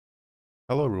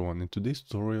Hello everyone, in today's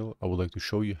tutorial I would like to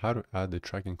show you how to add the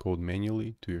tracking code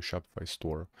manually to your Shopify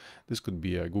store. This could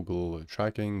be a Google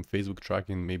tracking, Facebook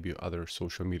tracking, maybe other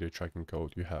social media tracking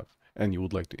code you have and you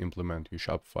would like to implement your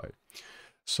Shopify.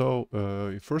 So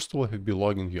first of all, be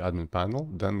log into your admin panel,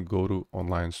 then go to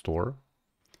online store,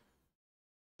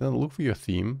 then look for your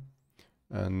theme,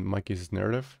 and in my case it's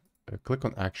narrative, click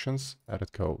on actions,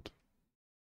 edit code.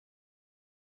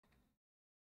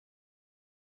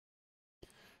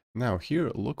 Now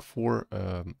here look for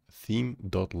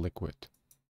theme.liquid.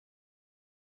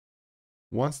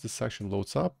 Once the section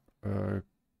loads up,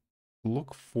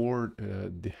 look for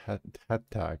the head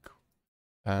tag,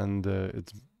 and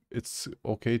it's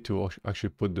okay to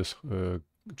actually put this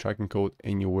tracking code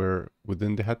anywhere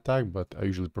within the head tag, but I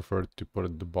usually prefer to put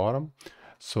it at the bottom.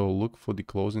 So look for the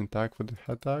closing tag for the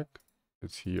head tag.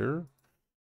 It's here.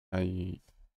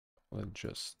 Let's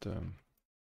just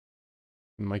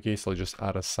in my case I'll just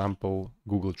add a sample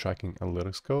Google tracking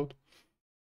analytics code,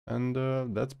 and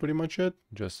that's pretty much it.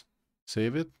 Just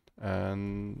save it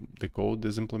and the code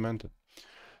is implemented.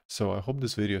 So I hope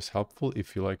this video is helpful.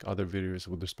 If you like other videos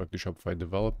with respect to Shopify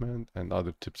development and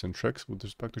other tips and tricks with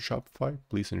respect to Shopify,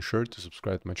 please ensure to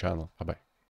subscribe to my channel. Bye bye.